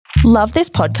Love this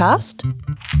podcast?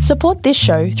 Support this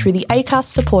show through the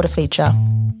Acast supporter feature.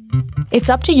 It's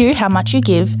up to you how much you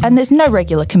give, and there's no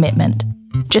regular commitment.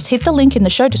 Just hit the link in the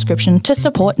show description to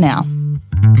support now.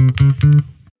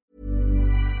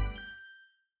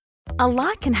 A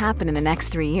lot can happen in the next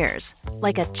 3 years.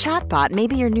 Like a chatbot may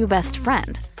be your new best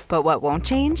friend. But what won't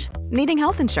change? Needing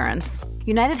health insurance.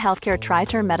 United Healthcare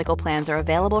Tri-Term Medical Plans are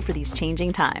available for these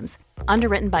changing times.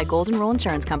 Underwritten by Golden Rule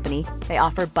Insurance Company, they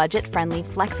offer budget-friendly,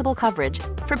 flexible coverage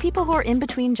for people who are in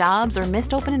between jobs or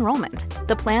missed open enrollment.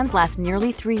 The plans last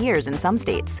nearly 3 years in some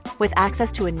states, with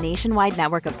access to a nationwide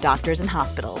network of doctors and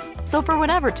hospitals. So for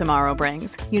whatever tomorrow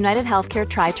brings, United Healthcare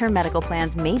Tri-Term Medical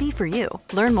Plans may be for you.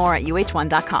 Learn more at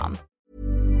uh1.com.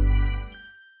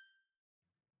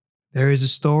 There is a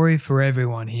story for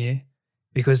everyone here,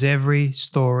 because every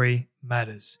story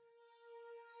matters.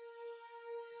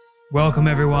 Welcome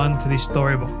everyone to the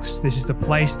Storybox. This is the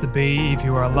place to be if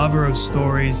you are a lover of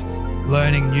stories,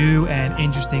 learning new and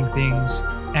interesting things,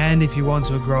 and if you want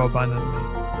to grow abundantly.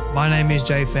 My name is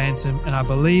Jay Phantom, and I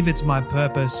believe it's my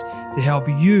purpose to help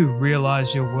you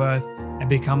realize your worth and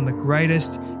become the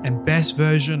greatest and best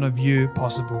version of you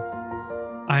possible.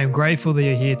 I am grateful that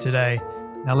you're here today.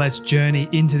 Now let's journey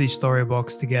into the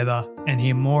Storybox together and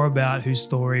hear more about whose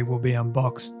story will be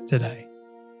unboxed today.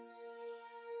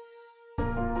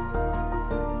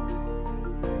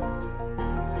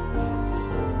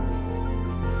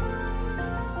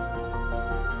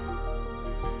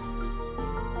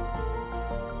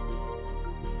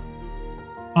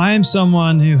 I am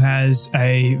someone who has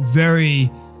a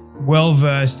very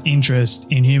well-versed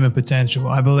interest in human potential.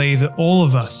 I believe that all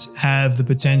of us have the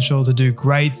potential to do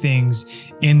great things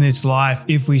in this life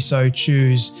if we so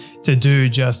choose to do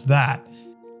just that.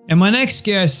 And my next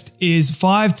guest is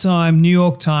 5-time New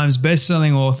York Times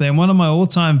bestselling author and one of my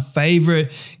all-time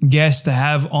favorite guests to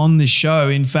have on the show.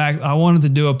 In fact, I wanted to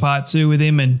do a part 2 with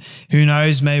him, and who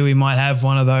knows, maybe we might have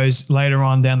one of those later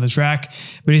on down the track.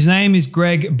 But his name is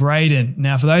Gregg Braden.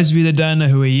 Now, for those of you that don't know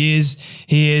who he is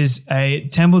a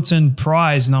Templeton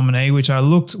Prize nominee, which I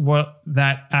looked what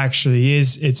that actually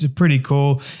is. It's a pretty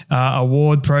cool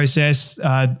award process.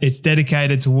 It's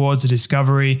dedicated towards the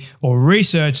discovery or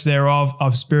research thereof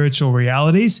of spiritual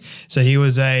realities. So he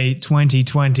was a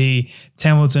 2020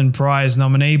 Templeton Prize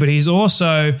nominee, but he's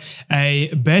also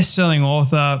a best-selling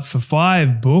author for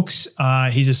 5 books.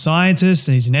 He's a scientist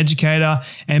and he's an educator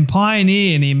and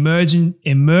pioneer in the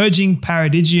emerging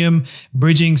paradigm,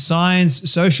 bridging science,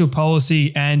 social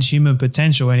policy, and human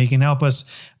potential. And he can help us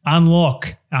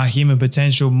unlock our human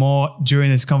potential more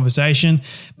during this conversation.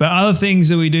 But other things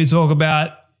that we do talk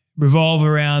about revolve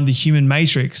around the human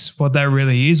matrix, what that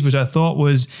really is, which I thought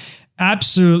was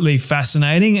absolutely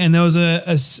fascinating. And there was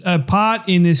a part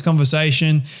in this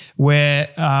conversation where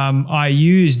I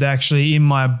used actually in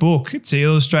my book to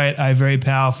illustrate a very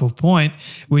powerful point,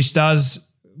 which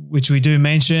we do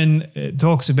mention. It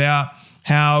talks about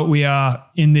how we are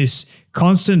in this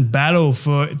constant battle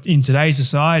in today's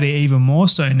society, even more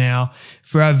so now,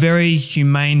 for our very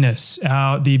humaneness,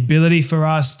 the ability for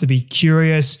us to be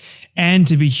curious and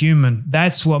to be human.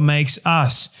 That's what makes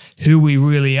us who we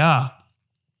really are.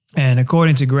 And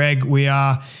according to Gregg, we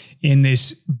are in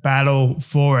this battle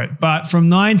for it. But from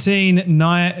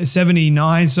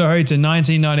 1979 to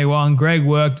 1991, Gregg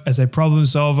worked as a problem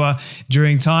solver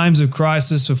during times of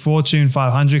crisis for Fortune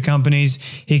 500 companies.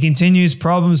 He continues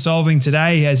problem solving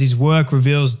today as his work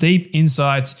reveals deep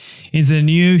insights into the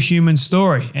new human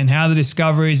story and how the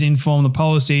discoveries inform the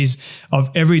policies of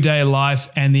everyday life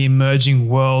and the emerging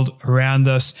world around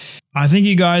us. I think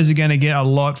you guys are going to get a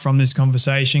lot from this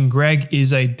conversation. Gregg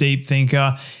is a deep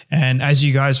thinker, and as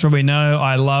you guys probably know,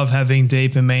 I love having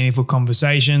deep and meaningful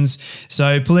conversations.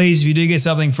 So please, if you do get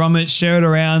something from it, share it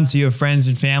around to your friends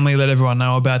and family. Let everyone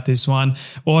know about this one.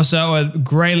 Also, I'd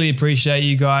greatly appreciate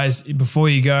you guys, before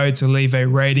you go, to leave a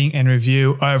rating and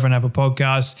review over on Apple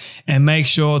Podcasts, and make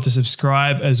sure to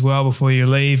subscribe as well before you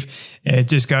leave. It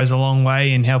just goes a long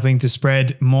way in helping to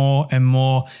spread more and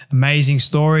more amazing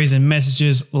stories and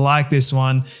messages like this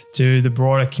one to the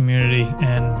broader community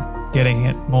and getting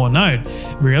it more known,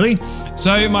 really.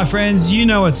 So, my friends, you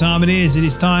know what time it is. It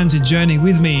is time to journey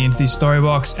with me into this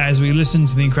Storybox as we listen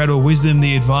to the incredible wisdom,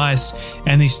 the advice,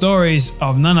 and the stories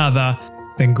of none other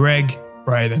than Gregg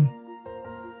Braden.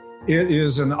 It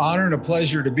is an honor and a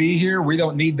pleasure to be here. We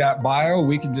don't need that bio.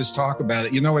 We can just talk about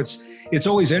it. You know, it's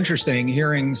always interesting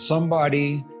hearing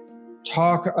somebody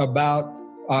talk about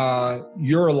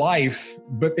your life,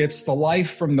 but it's the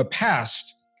life from the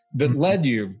past that led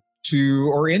you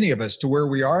to, or any of us, to where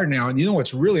we are now. And you know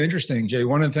what's really interesting, Jay?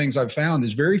 One of the things I've found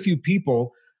is very few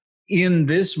people in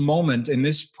this moment, in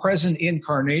this present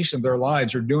incarnation of their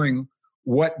lives, are doing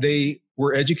what they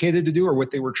were educated to do or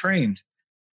what they were trained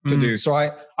to do. So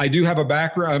I do have a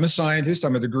background. I'm a scientist.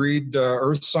 I'm a degreed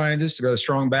earth scientist. I got a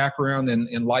strong background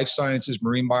in life sciences,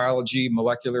 marine biology,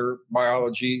 molecular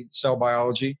biology, cell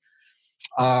biology,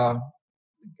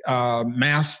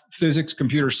 math, physics,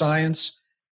 computer science.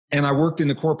 And I worked in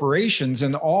the corporations,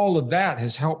 and all of that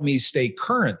has helped me stay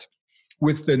current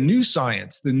with the new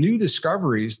science, the new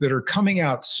discoveries that are coming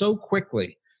out so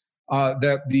quickly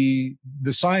that the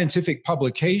scientific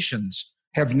publications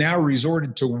have now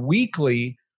resorted to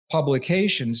weekly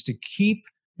publications to keep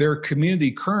their community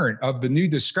current of the new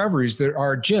discoveries that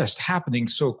are just happening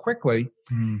so quickly.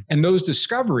 And those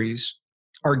discoveries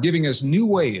are giving us new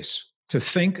ways to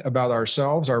think about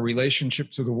ourselves, our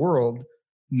relationship to the world,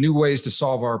 new ways to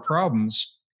solve our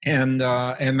problems. And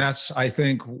that's, I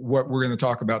think, what we're going to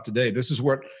talk about today. This is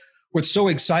what's so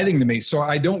exciting to me. So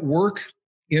I don't work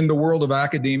in the world of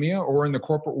academia or in the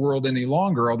corporate world any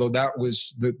longer, although that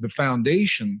was the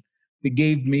foundation that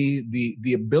gave me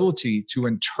the ability to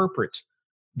interpret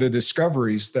the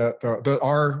discoveries that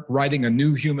are writing a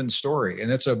new human story.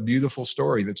 And it's a beautiful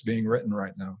story that's being written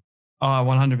right now. Oh,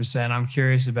 100%. I'm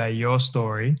curious about your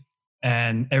story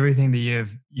and everything that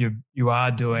you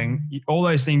are doing. All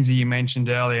those things that you mentioned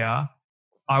earlier,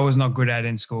 I was not good at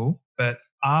in school. But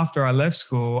after I left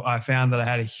school, I found that I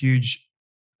had a huge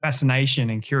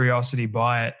fascination and curiosity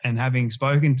by it. And having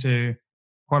spoken to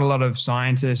quite a lot of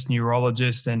scientists,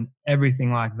 neurologists, and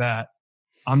everything like that,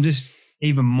 I'm just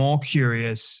even more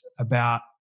curious about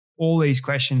all these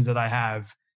questions that I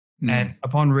have. And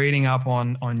upon reading up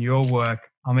on your work,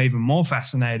 I'm even more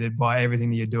fascinated by everything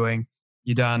that you're doing.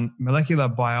 You've done molecular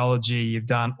biology, you've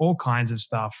done all kinds of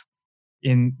stuff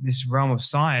in this realm of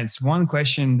science. One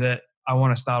question that I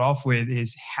want to start off with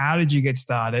is, how did you get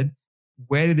started?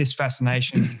 Where did this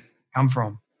fascination come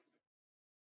from?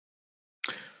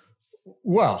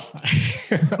 Well,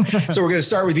 so we're going to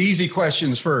start with the easy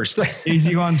questions first.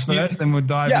 Easy ones first, and we'll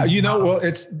dive into well,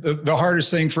 it's the hardest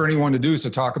thing for anyone to do is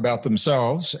to talk about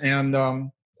themselves. And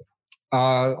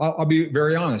I'll be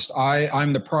very honest.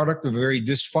 I'm the product of a very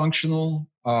dysfunctional,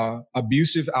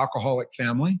 abusive, alcoholic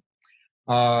family.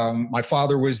 My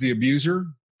father was the abuser.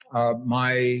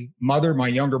 My mother, my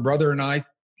younger brother, and I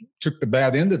took the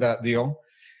bad end of that deal.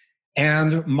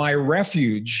 And my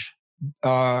refuge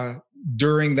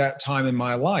during that time in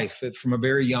my life, from a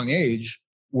very young age,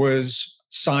 was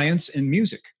science and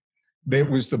music. It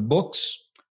was the books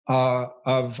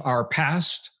of our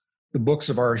past, the books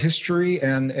of our history,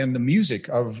 and the music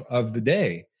of the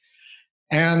day.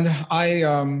 And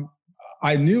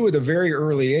I knew at a very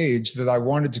early age that I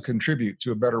wanted to contribute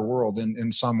to a better world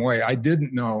in some way. I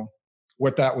didn't know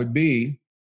what that would be.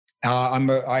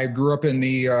 I grew up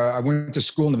I went to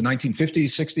school in the 1950s,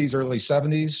 60s, early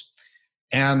 70s,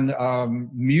 and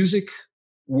music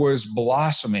was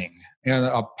blossoming and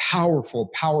a powerful,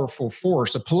 powerful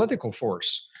force, a political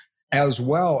force, as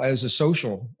well as a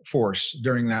social force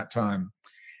during that time.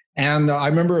 And I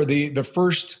remember the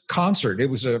first concert. It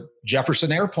was a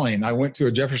Jefferson Airplane. I went to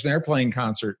a Jefferson Airplane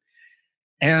concert.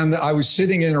 And I was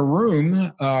sitting in a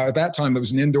room, at that time it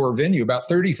was an indoor venue, about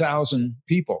 30,000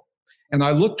 people. And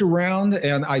I looked around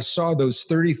and I saw those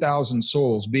 30,000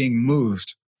 souls being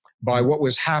moved by what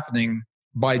was happening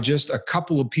by just a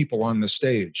couple of people on the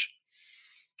stage.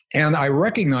 And I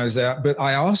recognized that, but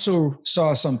I also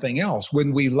saw something else.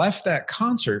 When we left that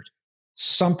concert,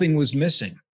 something was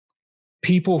missing.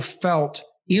 People felt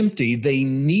empty. They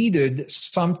needed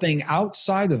something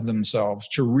outside of themselves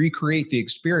to recreate the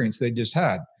experience they just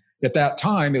had. At that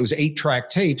time, it was 8-track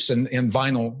tapes and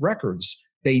vinyl records.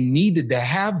 They needed to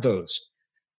have those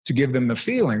to give them the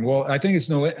feeling. Well, I think it's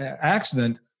no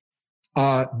accident.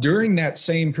 During that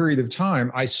same period of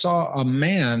time, I saw a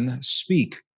man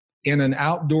speak in an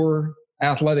outdoor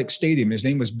athletic stadium. His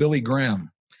name was Billy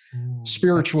Graham,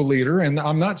 spiritual leader. And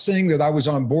I'm not saying that I was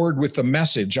on board with the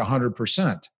message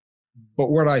 100%,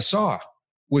 but what I saw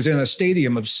was in a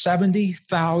stadium of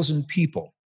 70,000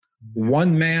 people.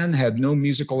 One man had no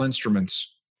musical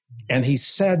instruments, and he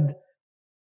said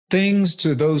things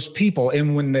to those people.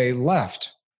 And when they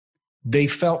left, they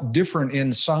felt different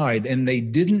inside, and they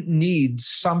didn't need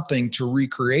something to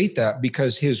recreate that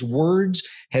because his words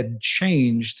had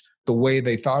changed the way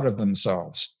they thought of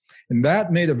themselves. And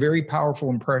that made a very powerful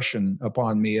impression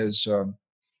upon me at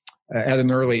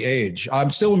an early age. I'm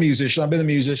still a musician. I've been a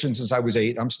musician since I was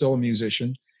 8. I'm still a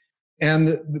musician.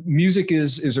 And music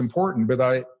is important,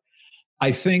 but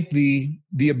I think the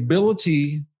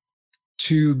ability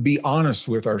to be honest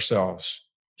with ourselves,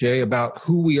 Jay, about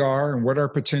who we are and what our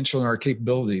potential and our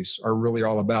capabilities are really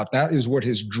all about. That is what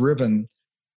has driven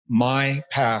my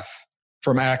path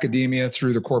from academia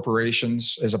through the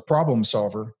corporations as a problem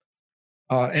solver.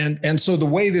 And so the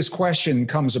way this question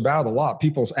comes about a lot,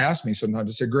 people ask me sometimes,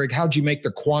 they say, Greg, how'd you make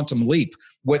the quantum leap?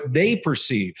 What they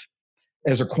perceive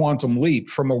as a quantum leap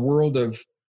from a world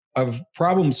of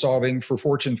problem solving for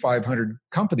Fortune 500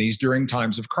 companies during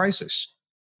times of crisis.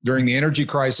 During the energy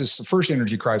crisis, the first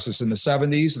energy crisis in the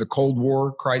 70s, the Cold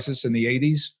War crisis in the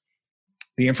 80s,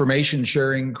 the information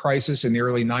sharing crisis in the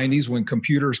early 90s when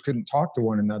computers couldn't talk to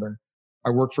one another.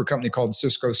 I worked for a company called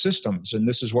Cisco Systems, and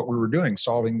this is what we were doing,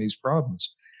 solving these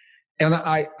problems. And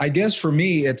I guess for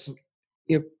me,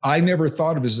 I never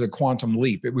thought of it as a quantum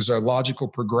leap. It was a logical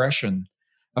progression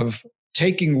of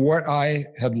taking what I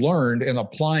had learned and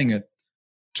applying it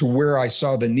to where I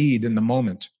saw the need in the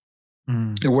moment.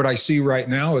 And what I see right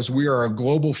now is we are a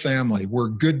global family. We're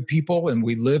good people and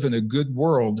we live in a good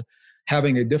world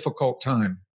having a difficult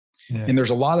time. Yeah. And there's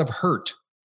a lot of hurt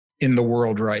in the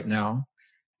world right now.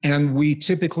 And we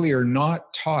typically are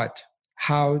not taught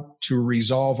how to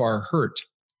resolve our hurt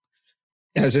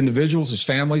as individuals, as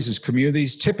families, as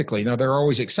communities, typically. Now, there are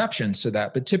always exceptions to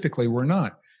that, but typically we're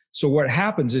not. So what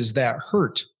happens is that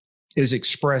hurt is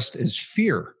expressed as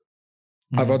fear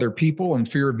of other people and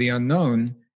fear of the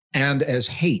unknown and as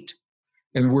hate.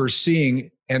 And we're seeing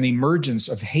an emergence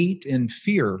of hate and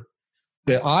fear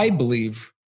that I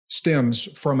believe stems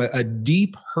from a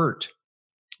deep hurt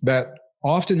that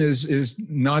often is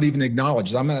not even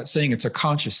acknowledged. I'm not saying it's a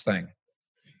conscious thing,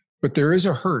 but there is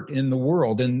a hurt in the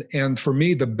world. And for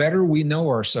me, the better we know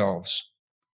ourselves,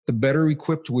 the better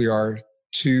equipped we are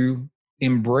to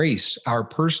embrace our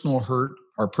personal hurt,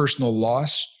 our personal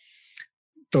loss.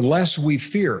 The less we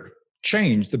fear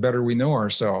change, the better we know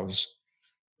ourselves.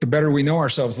 The better we know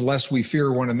ourselves, the less we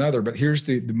fear one another. But here's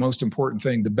the most important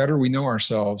thing. The better we know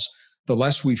ourselves, the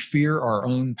less we fear our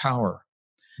own power.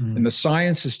 And the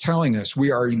science is telling us we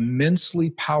are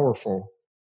immensely powerful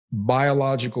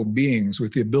biological beings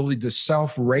with the ability to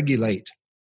self-regulate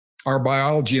our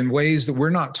biology in ways that we're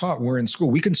not taught when we're in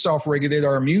school. We can self-regulate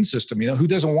our immune system. You know, who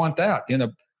doesn't want that in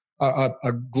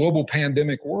a global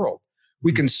pandemic world?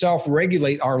 We can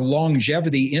self-regulate our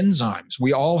longevity enzymes.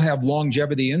 We all have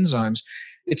longevity enzymes.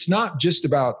 It's not just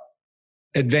about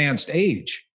advanced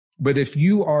age, but if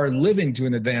you are living to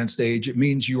an advanced age, it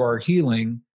means you are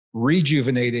healing,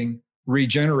 rejuvenating,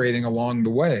 regenerating along the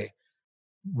way.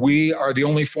 We are the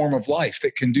only form of life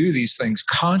that can do these things,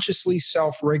 consciously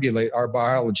self-regulate our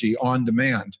biology on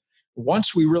demand.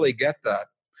 Once we really get that,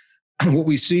 what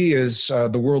we see is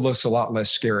the world looks a lot less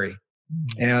scary.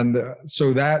 And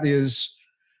so that is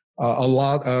a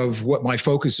lot of what my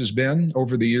focus has been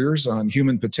over the years on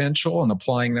human potential and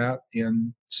applying that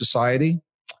in society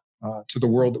to the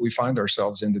world that we find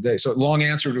ourselves in today. So long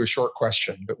answer to a short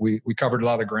question, but we covered a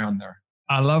lot of ground there.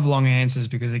 I love long answers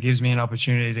because it gives me an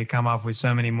opportunity to come up with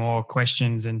so many more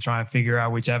questions and try and figure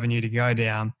out which avenue to go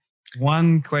down.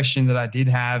 One question that I did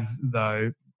have,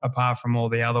 though, apart from all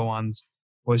the other ones,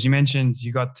 was you mentioned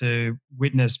you got to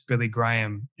witness Billy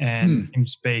Graham and him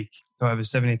speak to over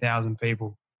 70,000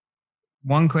 people.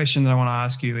 One question that I want to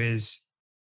ask you is,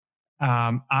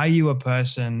 are you a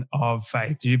person of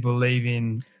faith? Do you believe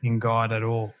in God at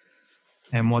all?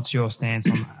 And what's your stance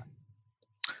on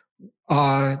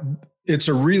that? It's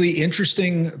a really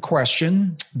interesting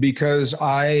question because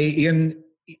the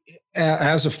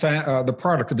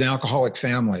product of the alcoholic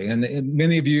family, and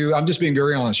many of you, I'm just being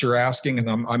very honest, you're asking,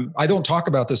 and I don't talk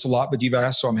about this a lot, but you've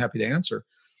asked, so I'm happy to answer.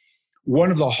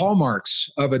 One of the hallmarks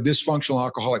of a dysfunctional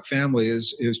alcoholic family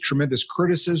is tremendous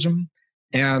criticism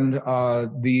and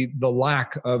the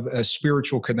lack of a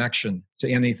spiritual connection to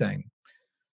anything.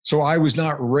 So I was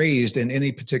not raised in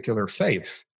any particular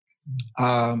faith.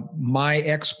 My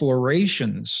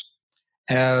explorations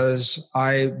as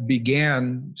I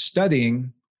began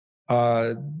studying,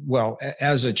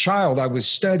 as a child, I was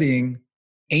studying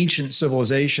ancient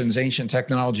civilizations, ancient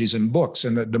technologies and books.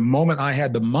 And the moment I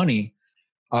had the money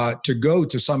to go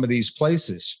to some of these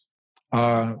places,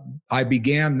 I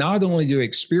began not only to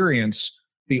experience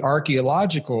the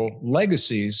archaeological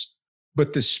legacies,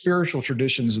 but the spiritual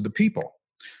traditions of the people.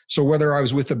 So whether I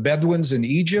was with the Bedouins in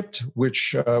Egypt,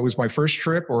 which was my first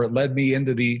trip, or it led me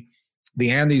into the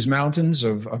Andes Mountains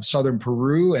of southern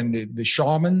Peru and the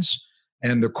shamans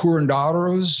and the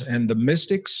curanderos and the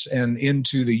mystics, and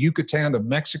into the Yucatan of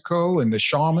Mexico and the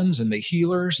shamans and the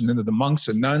healers, and into the monks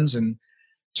and nuns in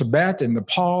Tibet and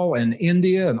Nepal and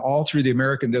India and all through the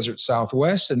American desert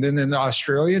Southwest, and then in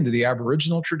Australia into the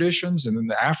Aboriginal traditions and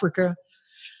into Africa.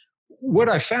 What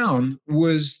I found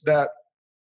was that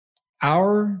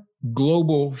our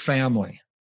global family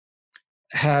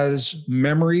has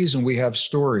memories and we have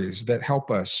stories that help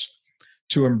us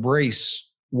to embrace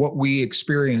what we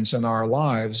experience in our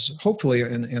lives, hopefully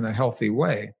in a healthy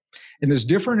way. And as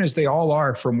different as they all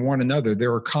are from one another,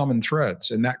 there are common threads.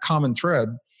 And that common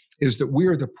thread is that we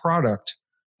are the product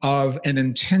of an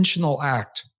intentional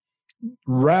act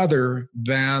rather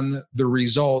than the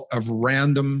result of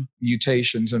random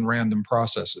mutations and random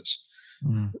processes.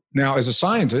 Now, as a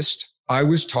scientist, I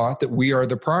was taught that we are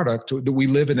the product, that we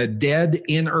live in a dead,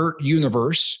 inert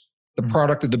universe, the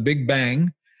product of the Big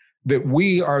Bang, that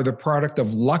we are the product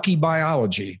of lucky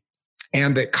biology,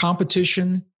 and that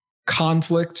competition,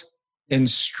 conflict, and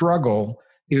struggle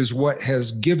is what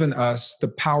has given us the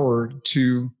power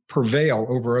to prevail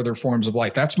over other forms of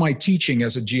life. That's my teaching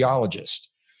as a geologist.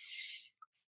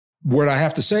 What I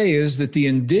have to say is that the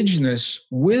indigenous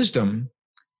wisdom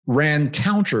ran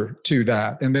counter to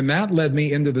that. And then that led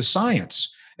me into the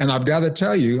science. And I've got to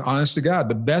tell you, honest to God,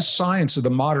 the best science of the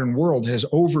modern world has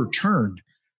overturned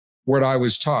what I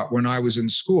was taught when I was in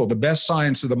school. The best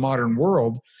science of the modern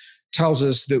world tells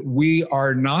us that we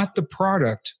are not the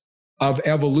product of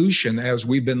evolution as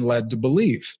we've been led to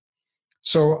believe.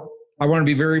 So I want to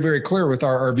be very, very clear with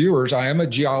our viewers. I am a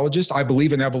geologist. I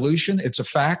believe in evolution. It's a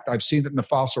fact. I've seen it in the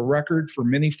fossil record for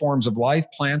many forms of life,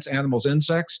 plants, animals,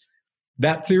 insects.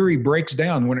 That theory breaks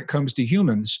down when it comes to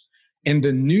humans. And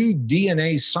the new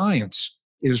DNA science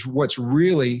is what's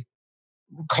really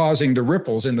causing the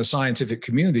ripples in the scientific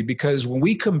community, because when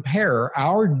we compare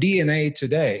our DNA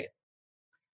today,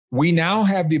 we now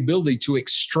have the ability to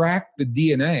extract the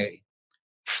DNA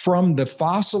from the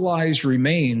fossilized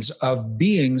remains of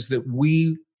beings that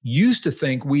we used to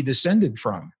think we descended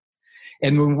from.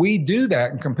 And when we do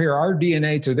that and compare our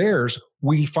DNA to theirs,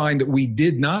 we find that we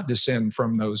did not descend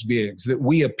from those beings, that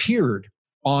we appeared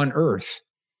on Earth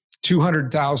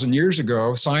 200,000 years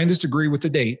ago. Scientists agree with the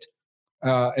date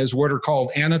as what are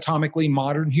called anatomically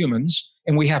modern humans,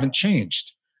 and we haven't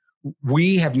changed.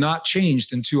 We have not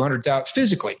changed in 200,000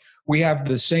 physically. We have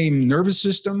the same nervous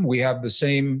system. We have the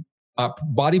same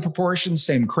body proportions,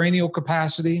 same cranial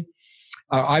capacity.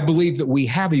 I believe that we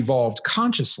have evolved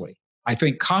consciously. I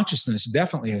think consciousness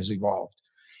definitely has evolved.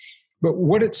 But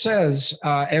what it says,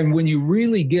 and when you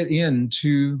really get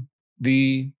into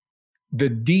the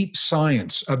deep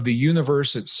science of the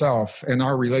universe itself and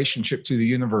our relationship to the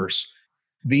universe,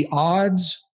 the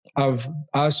odds of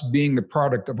us being the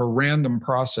product of a random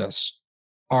process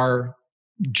are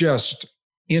just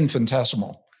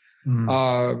infinitesimal.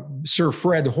 Sir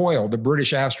Fred Hoyle, the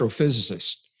British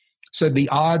astrophysicist, said the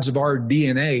odds of our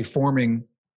DNA forming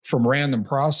from random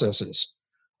processes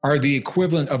are the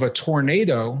equivalent of a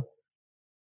tornado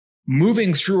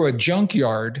moving through a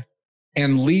junkyard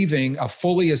and leaving a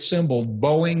fully assembled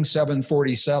Boeing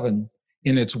 747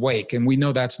 in its wake. And we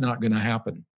know that's not going to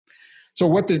happen. So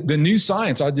what the new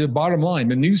science, the bottom line,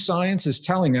 the new science is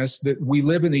telling us that we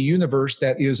live in a universe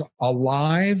that is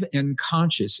alive and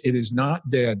conscious. It is not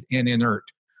dead and inert,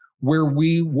 where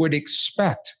we would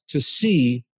expect to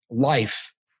see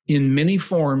life in many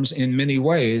forms, in many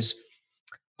ways,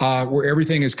 where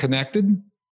everything is connected,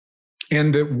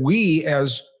 and that we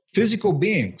as physical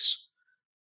beings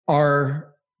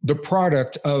are the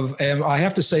product of, and I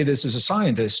have to say this as a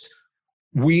scientist,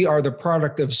 we are the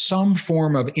product of some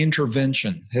form of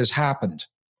intervention has happened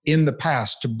in the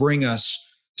past to bring us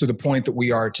to the point that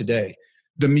we are today.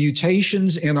 The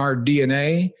mutations in our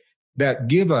DNA that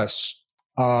give us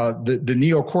the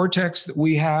neocortex that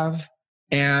we have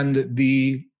and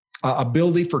the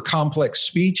ability for complex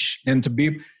speech and to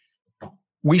be,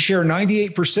 we share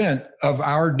 98% of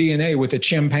our DNA with a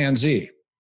chimpanzee.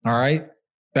 All right.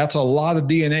 That's a lot of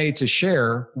DNA to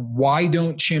share. Why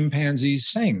don't chimpanzees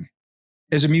sing?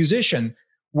 As a musician,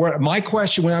 my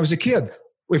question when I was a kid,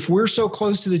 if we're so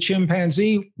close to the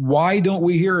chimpanzee, why don't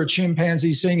we hear a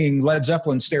chimpanzee singing Led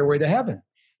Zeppelin's Stairway to Heaven?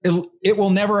 It will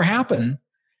never happen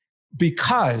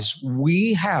because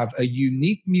we have a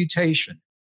unique mutation.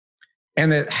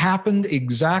 And it happened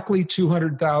exactly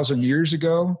 200,000 years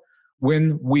ago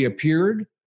when we appeared,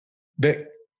 that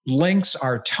links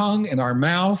our tongue and our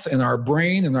mouth and our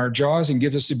brain and our jaws and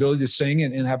gives us the ability to sing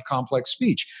and have complex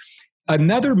speech.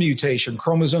 Another mutation,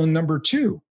 chromosome number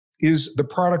 2, is the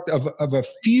product of a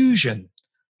fusion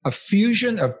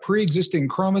of pre-existing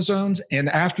chromosomes. And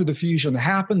after the fusion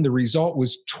happened, the result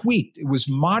was tweaked. It was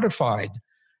modified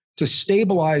to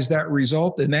stabilize that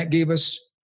result. And that gave us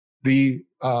the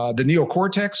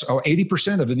neocortex,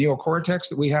 80% of the neocortex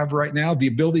that we have right now, the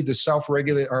ability to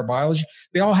self-regulate our biology.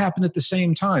 They all happen at the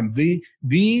same time.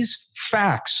 These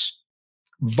facts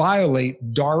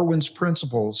violate Darwin's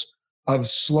principles of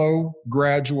slow,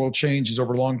 gradual changes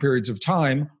over long periods of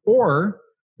time. Or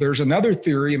there's another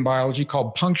theory in biology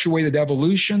called punctuated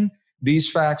evolution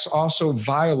these facts also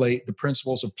violate the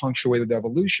principles of punctuated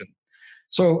evolution.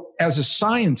 So as a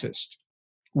scientist,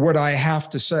 what I have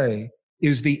to say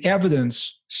is the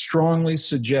evidence strongly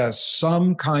suggests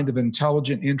some kind of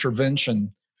intelligent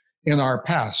intervention in our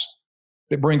past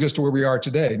that brings us to where we are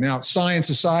today. Now, science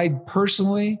aside,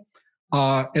 personally,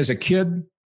 as a kid,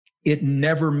 it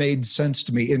never made sense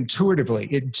to me intuitively.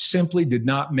 It simply did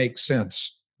not make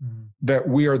sense that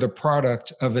we are the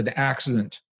product of an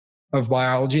accident of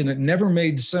biology. And it never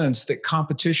made sense that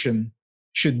competition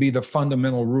should be the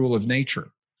fundamental rule of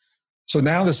nature. So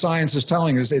now the science is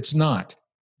telling us it's not,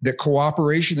 that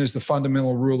cooperation is the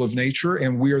fundamental rule of nature,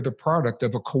 and we are the product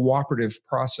of a cooperative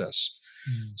process.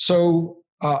 So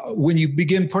when you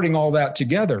begin putting all that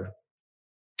together,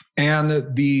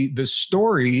 and the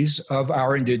stories of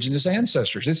our indigenous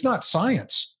ancestors, it's not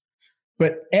science,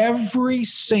 but every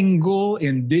single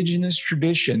indigenous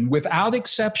tradition, without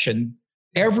exception,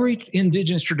 every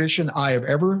indigenous tradition I have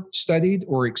ever studied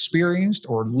or experienced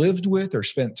or lived with or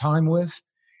spent time with,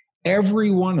 every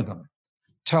one of them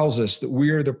tells us that we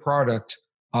are the product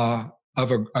of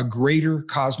a greater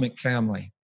cosmic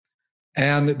family,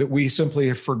 and that we simply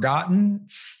have forgotten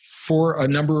for a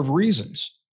number of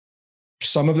reasons.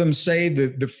 Some of them say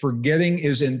that the forgetting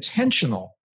is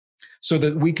intentional so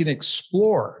that we can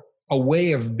explore a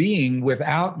way of being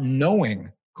without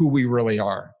knowing who we really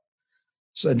are.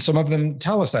 So, and some of them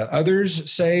tell us that.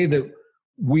 Others say that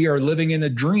we are living in a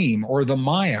dream or the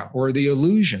Maya or the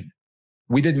illusion.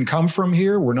 We didn't come from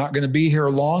here. We're not going to be here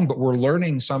long, but we're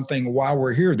learning something while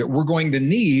we're here that we're going to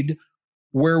need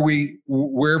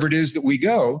wherever it is that we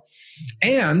go.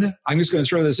 And I'm just going to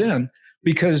throw this in,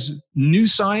 because new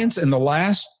science in the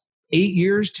last 8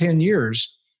 years, 10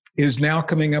 years is now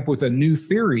coming up with a new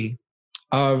theory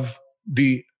of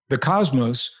the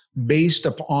cosmos based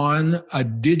upon a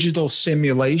digital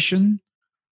simulation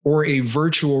or a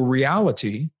virtual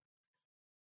reality,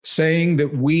 saying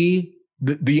that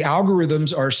the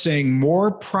algorithms are saying more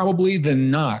probably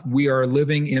than not, we are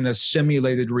living in a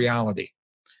simulated reality.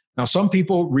 Now, some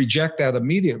people reject that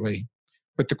immediately,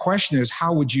 but the question is,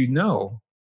 how would you know?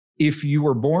 If you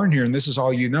were born here and this is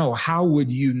all you know, how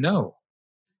would you know?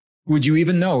 Would you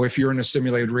even know if you're in a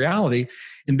simulated reality?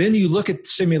 And then you look at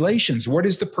simulations. What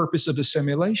is the purpose of a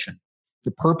simulation?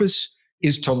 The purpose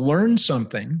is to learn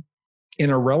something in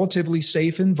a relatively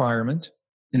safe environment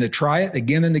and to try it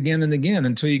again and again and again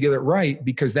until you get it right,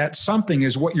 because that something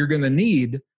is what you're going to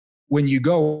need when you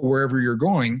go wherever you're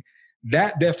going.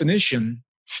 That definition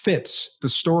fits the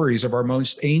stories of our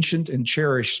most ancient and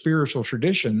cherished spiritual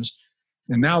traditions.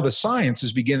 And now the science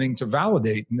is beginning to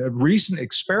validate. Recent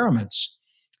experiments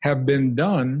have been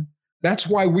done. That's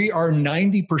why we are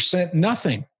 90%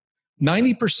 nothing.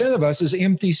 90% of us is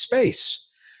empty space,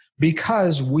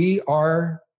 because we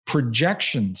are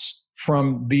projections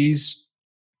from these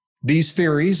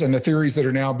theories and the theories that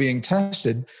are now being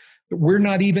tested. We're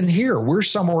not even here. We're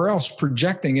somewhere else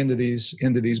projecting into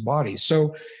these bodies.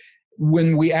 So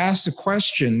when we ask the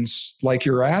questions like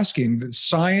you're asking, that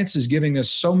science is giving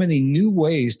us so many new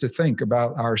ways to think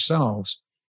about ourselves.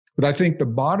 But I think the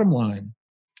bottom line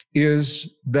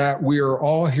is that we are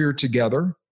all here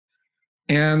together,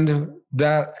 and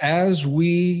that as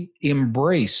we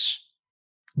embrace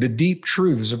the deep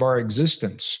truths of our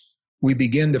existence, we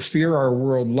begin to fear our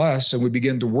world less, and we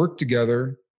begin to work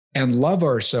together and love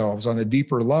ourselves on a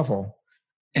deeper level.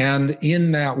 And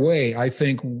in that way, I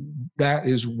think that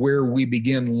is where we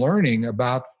begin learning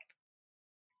about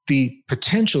the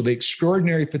potential, the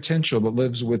extraordinary potential that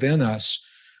lives within us,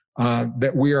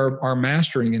 that we are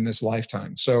mastering in this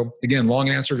lifetime. So again, long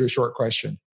answer to a short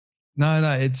question.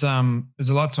 No, it's there's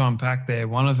a lot to unpack there.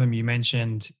 One of them, you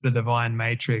mentioned the divine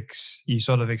matrix. You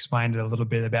sort of explained it a little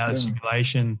bit about the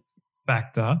simulation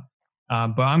factor.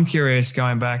 But I'm curious,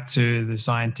 going back to the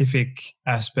scientific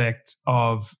aspect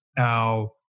of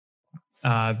our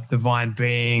divine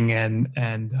being and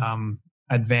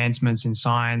advancements in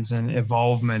science and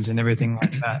evolvement and everything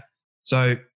like that.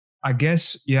 So I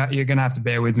guess you're going to have to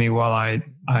bear with me while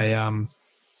I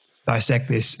dissect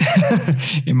this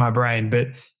in my brain. But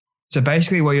so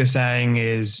basically what you're saying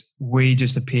is we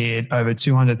just appeared over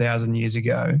 200,000 years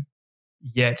ago,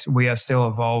 yet we are still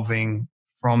evolving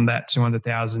from that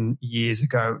 200,000 years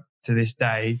ago to this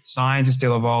day. Science is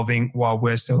still evolving while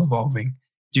we're still evolving.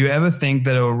 Do you ever think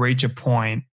that it will reach a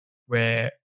point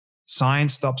where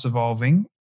science stops evolving?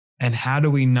 And how do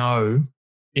we know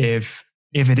if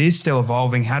it is still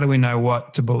evolving, how do we know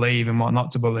what to believe and what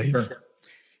not to believe? Sure.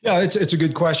 Yeah, it's a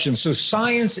good question. So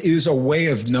science is a way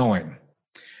of knowing,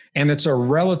 and it's a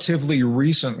relatively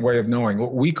recent way of knowing.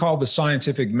 What we call the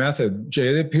scientific method,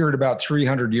 Jay, it appeared about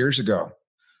 300 years ago.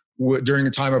 during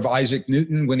the time of Isaac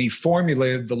Newton, when he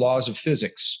formulated the laws of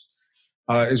physics,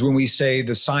 is when we say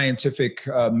the scientific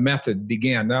method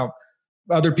began. Now,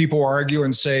 other people argue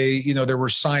and say, there were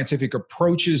scientific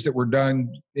approaches that were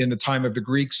done in the time of the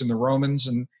Greeks and the Romans,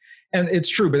 and it's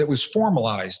true, but it was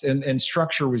formalized and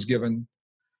structure was given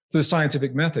to the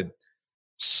scientific method.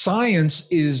 Science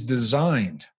is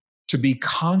designed to be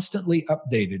constantly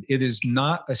updated. It is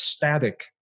not a static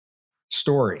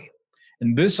story.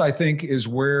 And this, I think, is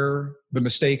where the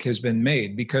mistake has been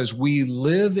made, because we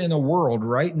live in a world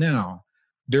right now.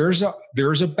 There's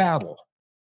a battle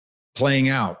playing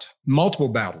out, multiple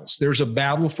battles. There's a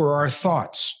battle for our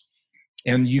thoughts.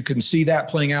 And you can see that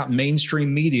playing out in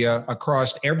mainstream media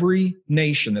across every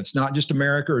nation. It's not just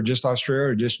America or just Australia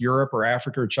or just Europe or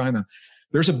Africa or China.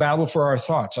 There's a battle for our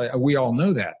thoughts. We all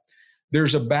know that.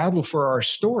 There's a battle for our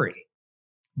story,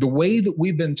 the way that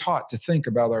we've been taught to think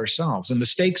about ourselves. And the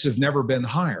stakes have never been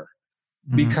higher,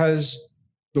 because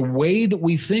the way that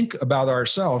we think about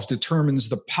ourselves determines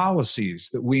the policies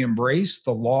that we embrace,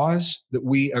 the laws that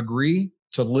we agree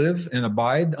to live and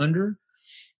abide under.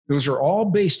 Those are all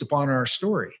based upon our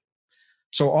story.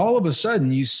 So all of a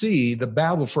sudden, you see the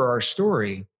battle for our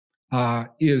story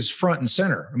is front and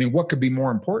center. I mean, what could be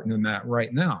more important than that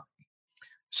right now?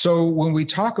 So when we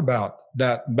talk about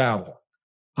that battle,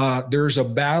 there's a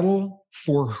battle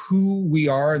for who we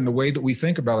are and the way that we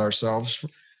think about ourselves.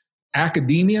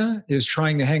 Academia is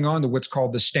trying to hang on to what's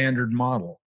called the standard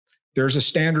model. There's a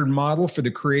standard model for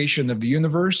the creation of the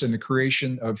universe and the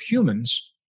creation of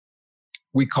humans.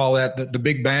 We call that the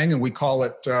Big Bang, and we call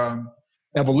it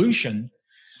evolution.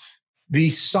 The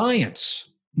science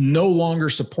no longer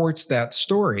supports that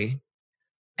story,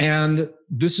 and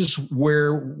this is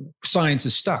where science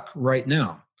is stuck right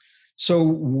now. So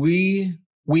we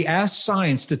ask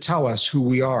science to tell us who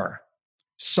we are.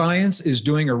 Science is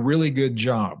doing a really good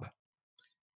job.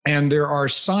 And there are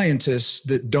scientists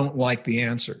that don't like the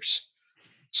answers.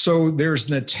 So there's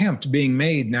an attempt being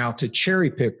made now to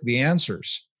cherry pick the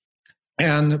answers.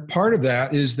 And part of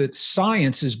that is that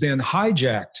science has been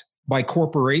hijacked by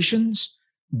corporations.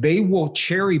 They will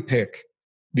cherry pick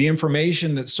the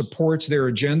information that supports their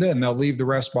agenda, and they'll leave the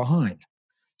rest behind.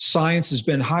 Science has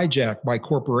been hijacked by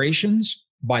corporations,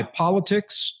 by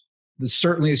politics. This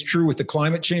certainly is true with the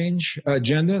climate change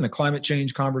agenda and the climate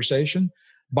change conversation.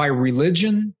 By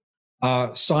religion.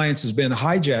 Science has been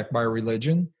hijacked by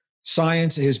religion.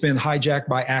 Science has been hijacked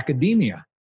by academia.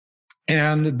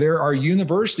 And there are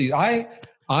universities.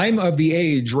 I'm of the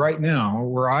age right now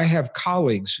where I have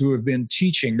colleagues who have been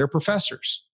teaching, they're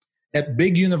professors at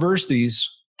big universities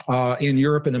in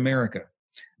Europe and America.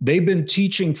 They've been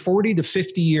teaching 40 to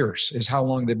 50 years is how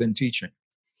long they've been teaching.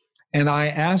 And I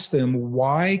asked them,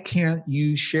 why can't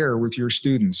you share with your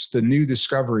students the new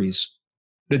discoveries,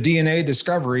 the DNA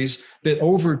discoveries that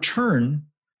overturn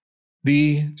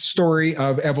the story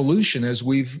of evolution as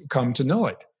we've come to know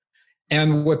it?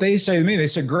 And what they say to me, they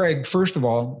said, Gregg, first of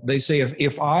all, they say,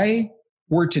 if I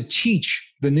were to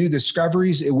teach the new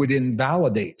discoveries, it would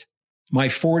invalidate my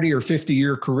 40 or 50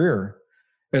 year career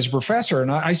as a professor.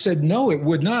 And I said, no, it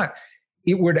would not.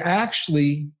 It would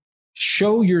actually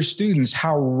show your students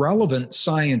how relevant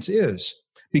science is,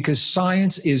 because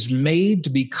science is made to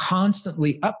be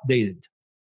constantly updated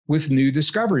with new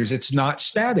discoveries. It's not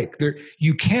static.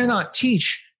 You cannot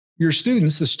teach your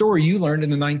students the story you learned in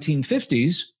the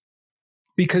 1950s,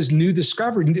 because new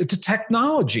discovery, the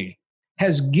technology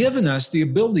has given us the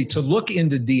ability to look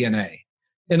into DNA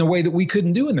in a way that we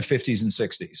couldn't do in the 50s and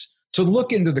 60s, to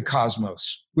look into the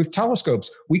cosmos with telescopes.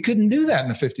 We couldn't do that in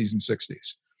the 50s and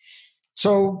 60s.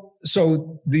 So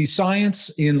the science,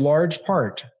 in large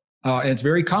part, and it's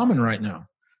very common right now,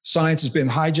 science has been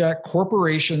hijacked,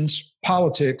 corporations,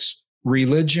 politics,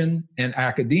 religion, and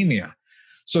academia.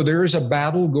 So there is a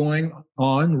battle going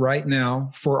on right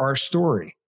now for our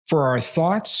story, for our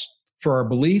thoughts, for our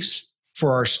beliefs,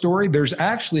 for our story. There's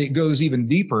actually, it goes even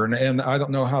deeper, and I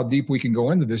don't know how deep we can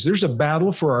go into this. There's a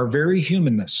battle for our very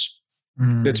humanness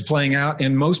that's playing out,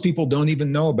 and most people don't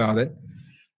even know about it.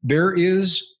 There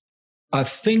is a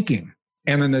thinking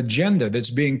and an agenda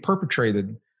that's being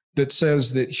perpetrated that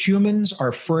says that humans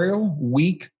are frail,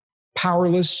 weak,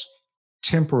 powerless,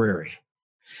 temporary,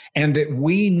 and that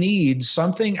we need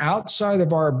something outside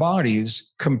of our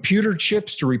bodies, computer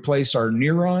chips to replace our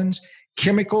neurons,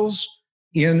 chemicals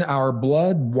in our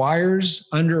blood, wires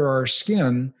under our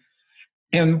skin,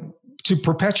 and to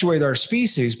perpetuate our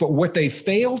species. But what they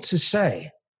fail to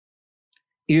say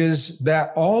is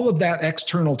that all of that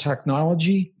external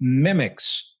technology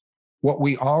mimics what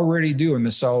we already do in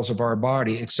the cells of our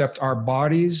body, except our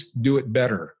bodies do it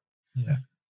better. Yeah.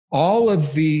 All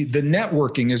of the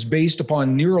networking is based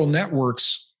upon neural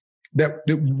networks that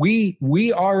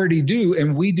we already do,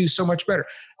 and we do so much better.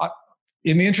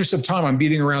 In the interest of time, I'm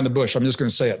beating around the bush. I'm just going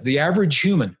to say it. The average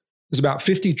human is about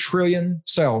 50 trillion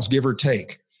cells, give or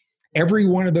take. Every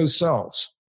one of those cells,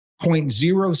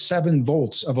 0.07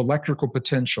 volts of electrical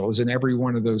potential is in every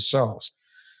one of those cells.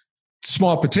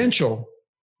 Small potential,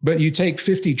 but you take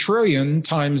 50 trillion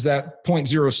times that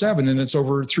 0.07 and it's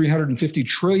over 350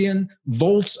 trillion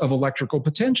volts of electrical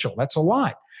potential. That's a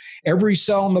lot. Every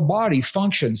cell in the body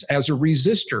functions as a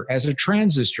resistor, as a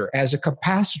transistor, as a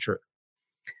capacitor.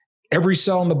 Every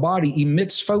cell in the body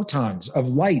emits photons of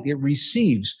light. It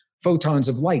receives photons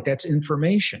of light. That's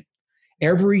information.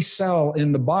 Every cell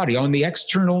in the body, on the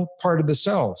external part of the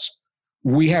cells,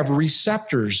 we have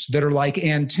receptors that are like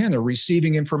antenna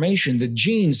receiving information. The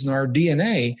genes in our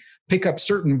DNA pick up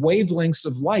certain wavelengths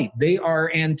of light. They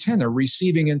are antenna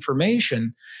receiving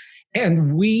information.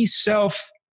 And we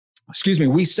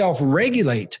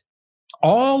self-regulate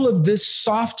all of this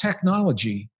soft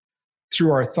technology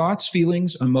through our thoughts,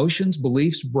 feelings, emotions,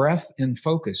 beliefs, breath, and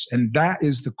focus. And that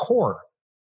is the core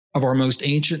of our most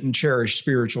ancient and cherished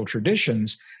spiritual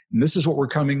traditions. And this is what we're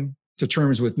coming to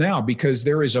terms with now, because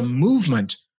there is a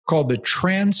movement called the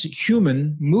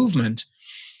transhuman movement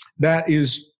that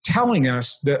is telling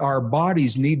us that our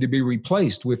bodies need to be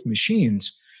replaced with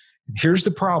machines. Here's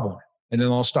the problem, and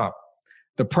then I'll stop.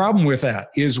 The problem with that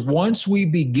is once we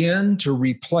begin to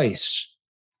replace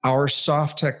our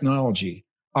soft technology,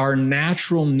 our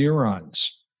natural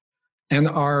neurons, and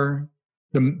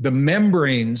the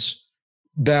membranes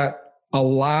that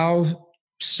allow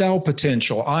cell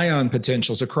potential, ion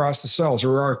potentials across the cells,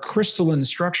 or our crystalline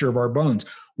structure of our bones.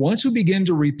 Once we begin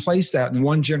to replace that in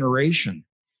one generation,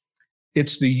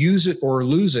 it's the use it or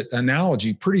lose it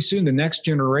analogy. Pretty soon, the next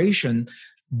generation,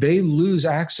 they lose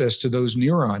access to those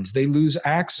neurons. They lose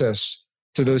access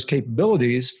to those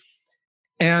capabilities.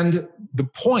 And the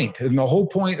point, and the whole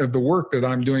point of the work that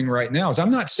I'm doing right now is I'm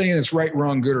not saying it's right,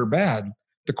 wrong, good, or bad.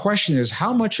 The question is,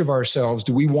 how much of ourselves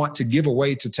do we want to give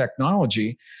away to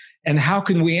technology? And how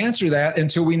can we answer that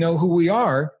until we know who we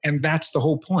are? And that's the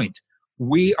whole point.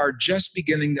 We are just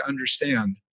beginning to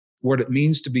understand what it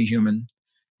means to be human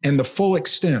and the full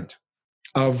extent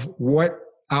of what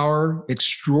our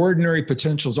extraordinary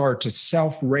potentials are to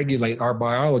self-regulate our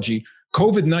biology.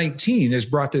 COVID-19 has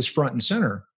brought this front and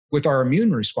center with our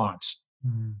immune response.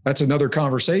 That's another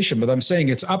conversation, but I'm saying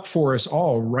it's up for us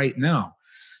all right now.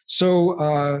 So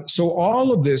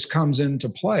all of this comes into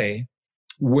play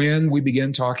when we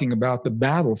begin talking about the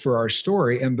battle for our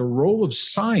story and the role of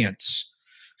science.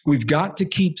 We've got to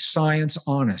keep science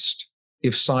honest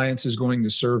if science is going to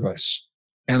serve us.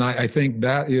 And I think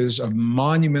that is of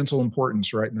monumental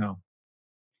importance right now.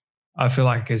 I feel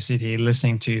like I could sit here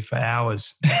listening to you for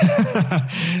hours.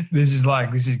 This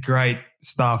is great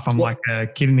stuff. I'm like a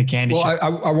kid in the candy shop.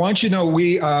 I want you to know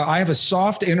I have a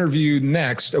soft interview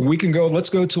next. Let's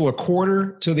go to a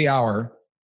quarter to the hour.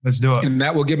 Let's do it. And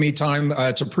that will give me time.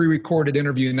 It's a pre-recorded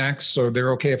interview next, so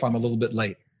they're okay if I'm a little bit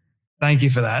late. Thank you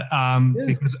for that.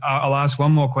 Because I'll ask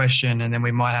one more question and then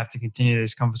we might have to continue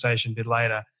this conversation a bit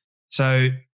later. So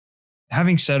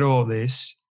having said all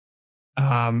this,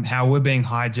 how we're being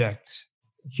hijacked,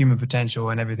 human potential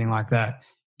and everything like that,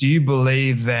 do you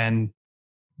believe then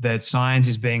that science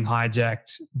is being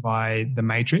hijacked by the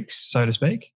Matrix, so to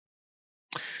speak?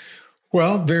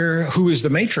 Well, who is the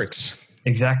Matrix?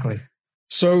 Exactly.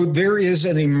 So there is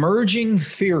an emerging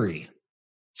theory,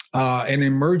 an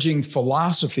emerging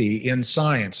philosophy in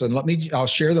science. And I'll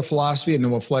share the philosophy and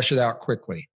then we'll flesh it out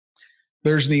quickly.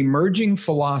 There's an emerging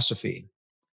philosophy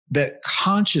that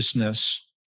consciousness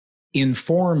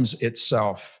informs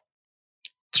itself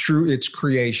through its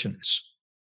creations.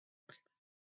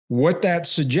 What that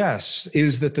suggests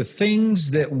is that the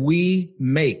things that we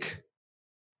make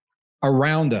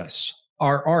around us,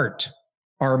 our art,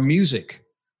 our music,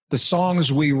 the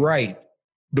songs we write,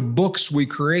 the books we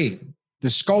create, the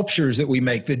sculptures that we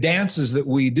make, the dances that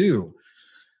we do,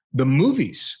 the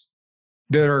movies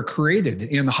that are created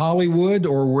in Hollywood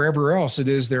or wherever else it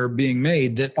is they're being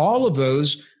made, that all of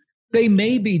those, they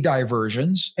may be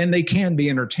diversions and they can be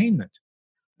entertainment,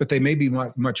 but they may be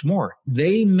much more.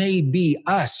 They may be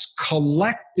us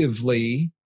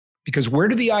collectively, because where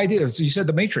did the idea, as you said,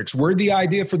 the Matrix, where did the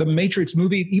idea for the Matrix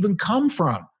movie even come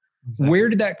from? Exactly. Where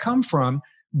did that come from?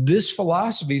 This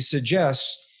philosophy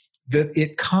suggests that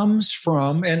it comes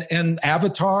from, and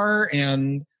Avatar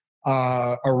and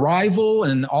Arrival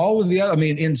and all of the other,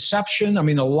 Inception,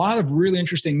 a lot of really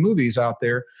interesting movies out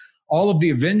there. All of the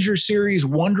Avengers series,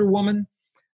 Wonder Woman,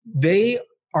 they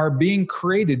are being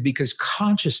created because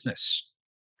consciousness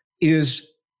is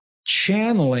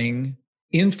channeling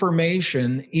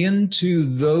information into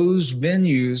those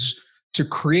venues to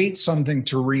create something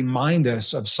to remind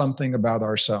us of something about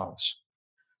ourselves.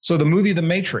 So the movie The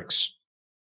Matrix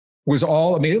was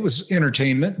it was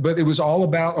entertainment, but it was all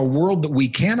about a world that we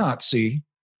cannot see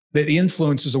that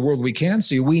influences a world we can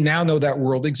see. We now know that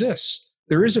world exists.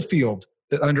 There is a field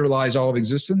that underlies all of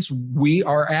existence. We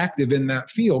are active in that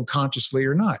field, consciously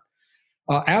or not.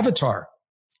 Avatar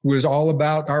was all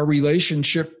about our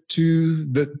relationship to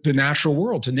the natural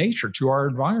world, to nature, to our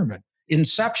environment.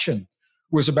 Inception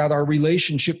was about our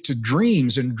relationship to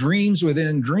dreams and dreams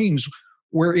within dreams,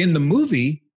 where in the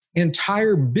movie,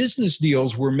 entire business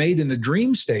deals were made in the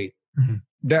dream state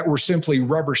that were simply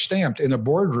rubber stamped in a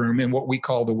boardroom in what we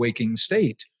call the waking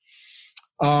state.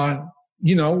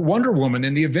 Wonder Woman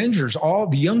and the Avengers, all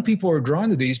the young people are drawn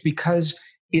to these because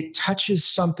it touches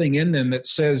something in them that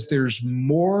says there's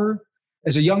more.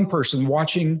 As a young person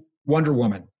watching Wonder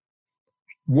Woman,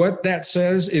 what that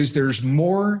says is there's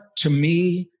more to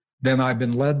me than I've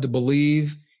been led to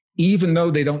believe, even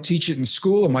though they don't teach it in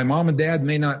school and my mom and dad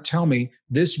may not tell me.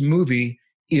 This movie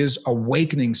is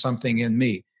awakening something in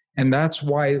me. And that's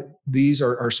why these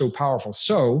are so powerful.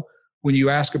 So when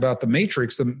you ask about the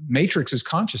Matrix is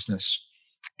consciousness.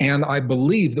 And I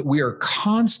believe that we are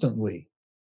constantly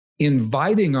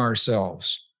inviting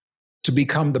ourselves to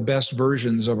become the best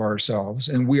versions of ourselves.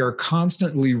 And we are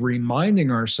constantly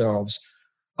reminding ourselves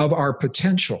of our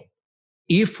potential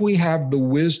if we have the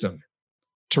wisdom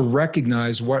to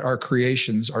recognize what our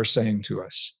creations are saying to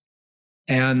us.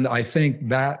 And I think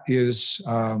that is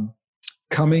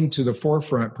coming to the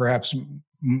forefront perhaps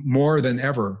more than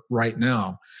ever right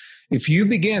now. If you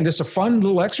begin, this is a fun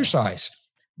little exercise,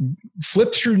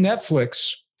 flip through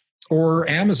Netflix or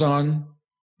Amazon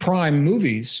Prime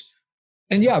movies.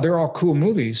 And yeah, they're all cool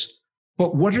movies,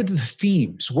 but what are the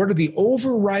themes? What are the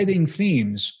overriding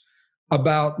themes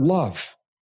about love,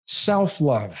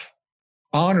 self-love,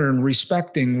 honor and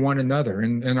respecting one another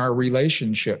and our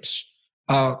relationships,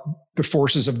 the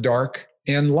forces of dark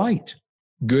and light,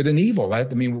 good and evil?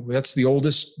 That's the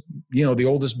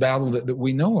oldest battle that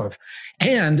we know of.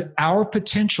 And our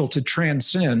potential to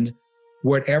transcend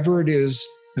whatever it is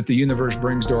that the universe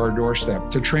brings to our doorstep,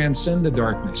 to transcend the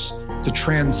darkness, to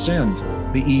transcend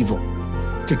the evil,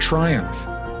 to triumph.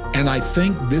 And I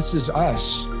think this is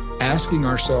us asking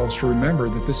ourselves to remember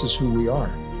that this is who we are.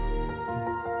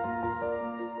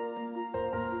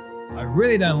 I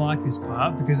really don't like this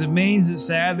part because it means that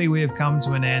sadly we have come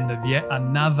to an end of yet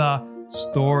another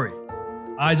story.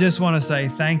 I just want to say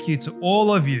thank you to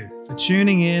all of you for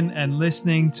tuning in and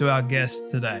listening to our guest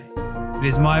today. It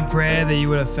is my prayer that you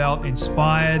would have felt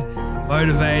inspired,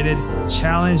 motivated,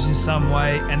 challenged in some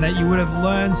way, and that you would have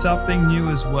learned something new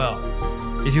as well.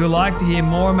 If you would like to hear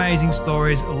more amazing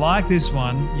stories like this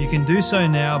one, you can do so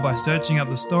now by searching up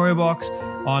the Storybox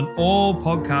on all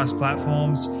podcast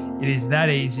platforms. It is that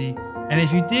easy. And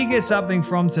if you did get something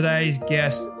from today's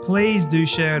guest, please do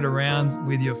share it around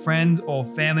with your friend or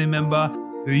family member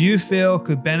who you feel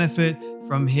could benefit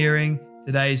from hearing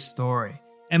today's story.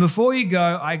 And before you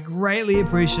go, I greatly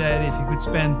appreciate it if you could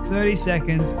spend 30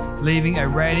 seconds leaving a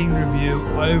rating review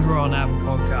over on Apple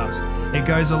Podcasts. It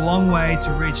goes a long way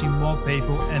to reaching more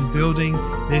people and building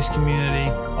this community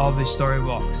of the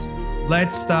Storybox.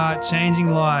 Let's start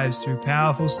changing lives through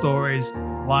powerful stories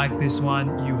like this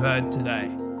one you heard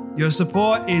today. Your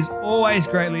support is always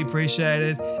greatly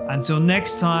appreciated. Until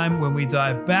next time, when we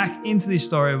dive back into the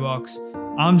Storybox,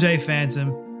 I'm Jay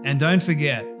Phantom, and don't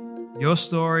forget, your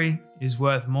story is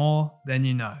worth more than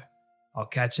you know. I'll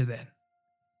catch you then.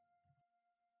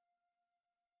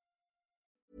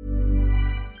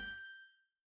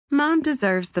 Mom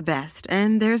deserves the best,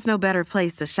 and there's no better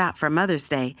place to shop for Mother's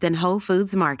Day than Whole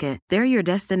Foods Market. They're your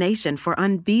destination for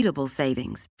unbeatable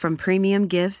savings, from premium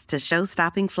gifts to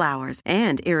show-stopping flowers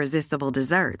and irresistible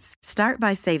desserts. Start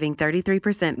by saving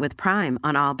 33% with Prime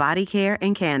on all body care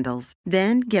and candles.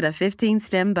 Then get a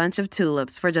 15-stem bunch of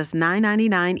tulips for just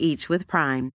 $9.99 each with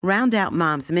Prime. Round out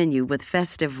Mom's menu with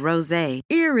festive rosé,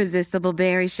 irresistible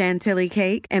berry chantilly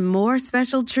cake, and more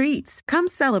special treats. Come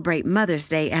celebrate Mother's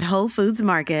Day at Whole Foods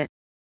Market.